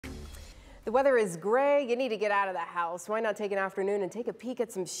The weather is gray. You need to get out of the house. Why not take an afternoon and take a peek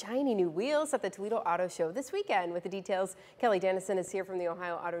at some shiny new wheels at the Toledo Auto Show this weekend? With the details, Kelly Dennison is here from the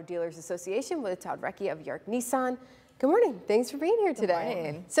Ohio Auto Dealers Association with Todd Recchi of Yark Nissan. Good morning. Thanks for being here today. Good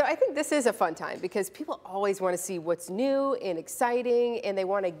morning. So I think this is a fun time because people always want to see what's new and exciting, and they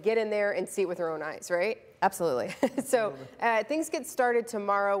want to get in there and see it with their own eyes, right? Absolutely. So things get started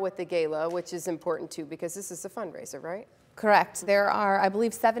tomorrow with the gala, which is important too because this is a fundraiser, right? Correct. There are, I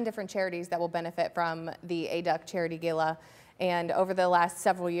believe, 7 different charities that will benefit from the ADUC Charity Gala. And over the last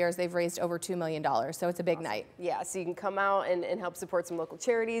several years, they've raised over $2 million. So it's a big night. Yeah, so you can come out and help support some local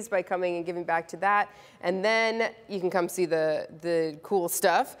charities by coming and giving back to that. And then you can come see the cool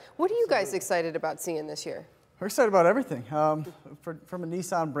stuff. What are you guys excited about seeing this year? We're excited about everything. From a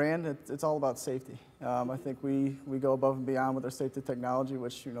Nissan brand, it's all about safety. I think we go above and beyond with our safety technology,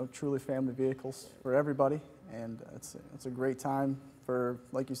 which, truly family vehicles for everybody. And it's a great time for,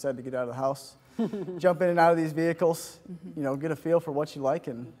 like you said, to get out of the house, jump in and out of these vehicles, get a feel for what you like,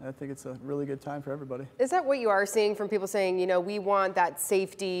 and I think it's a really good time for everybody. Is that what you are seeing from people saying, we want that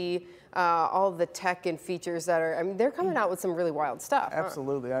safety, all the tech and features that are, they're coming out with some really wild stuff.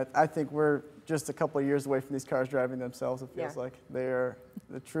 Absolutely. Huh? I think we're just a couple of years away from these cars driving themselves, it feels like. They're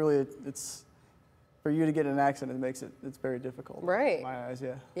truly, it's for you to get in an accident, it's very difficult. Right. In my eyes,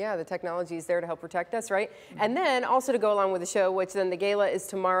 yeah. Yeah, the technology is there to help protect us, right? And then also to go along with the show, which then the gala is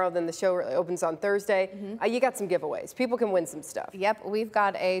tomorrow, then the show opens on Thursday. You got some giveaways. People can win some stuff. Yep, we've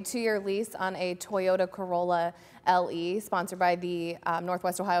got a 2-year lease on a Toyota Corolla LE, sponsored by the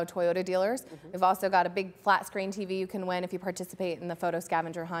Northwest Ohio Toyota dealers. We've also got a big flat screen TV you can win if you participate in the photo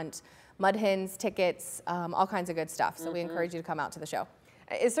scavenger hunt, mud hens, tickets, all kinds of good stuff. So we encourage you to come out to the show.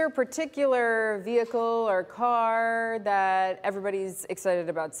 Is there a particular vehicle or car that everybody's excited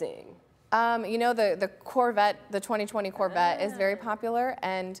about seeing? The Corvette, the 2020 Corvette is very popular,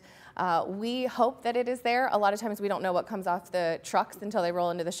 and we hope that it is there. A lot of times we don't know what comes off the trucks until they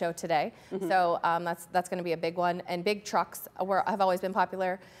roll into the show today. So that's going to be a big one. And big trucks have always been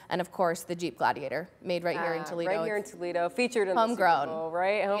popular. And of course, the Jeep Gladiator, made right here in Toledo. Right here in Toledo, featured in homegrown. the Super Bowl,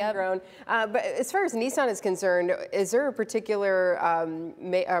 right? Homegrown. But as far as Nissan is concerned, is there a particular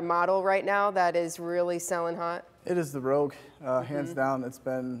model right now that is really selling hot? It is the Rogue, hands down.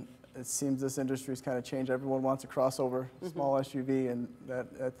 It seems this industry's kind of changed. Everyone wants a crossover, small SUV, and that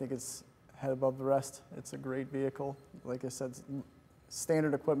I think it's head above the rest. It's a great vehicle. Like I said,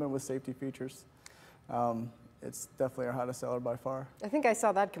 standard equipment with safety features. It's definitely our hottest seller by far. I think I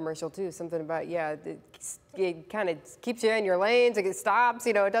saw that commercial too. Something about, it kind of keeps you in your lanes. It stops.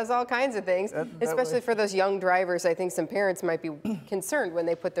 It does all kinds of things. Especially for those young drivers, I think some parents might be concerned when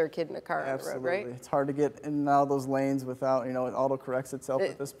they put their kid in a car on the road, right? It's hard to get in and out of those lanes without, it auto corrects itself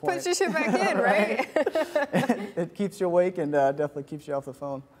at this point. Puts your shit back in, right? It keeps you awake and definitely keeps you off the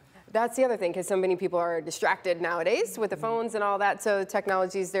phone. That's the other thing, because so many people are distracted nowadays with the phones and all that, so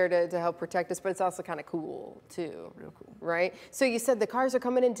technology is there to help protect us, but it's also kind of cool, too. Real cool. Right? So you said the cars are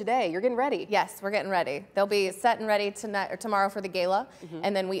coming in today. You're getting ready. Yes, we're getting ready. They'll be set and ready tonight or tomorrow for the gala,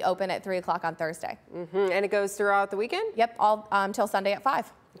 and then we open at 3 o'clock on Thursday. And it goes throughout the weekend? Yep, all till Sunday at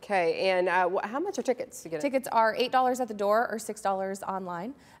 5. Okay, and how much are tickets to get in? Tickets are $8 at the door or $6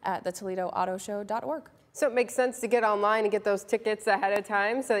 online at the ToledoAutoShow.org. So it makes sense to get online and get those tickets ahead of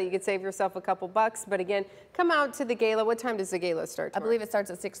time so that you could save yourself a couple bucks. But again, come out to the gala. What time does the gala start tomorrow? I believe it starts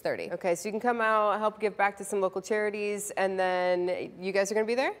at 6:30. Okay, so you can come out, help give back to some local charities, and then you guys are going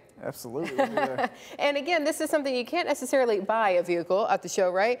to be there? Absolutely, we'll be there. And again, this is something you can't necessarily buy a vehicle at the show,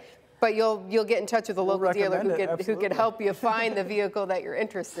 right? But you'll get in touch with a local dealer who can help you find the vehicle that you're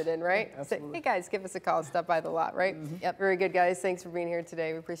interested in, right? Absolutely. So, hey guys, give us a call. Stop by the lot, right? Yep. Very good, guys. Thanks for being here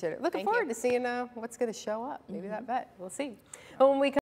today. We appreciate it. Looking forward to seeing what's going to show up. Maybe that bet. We'll see. When we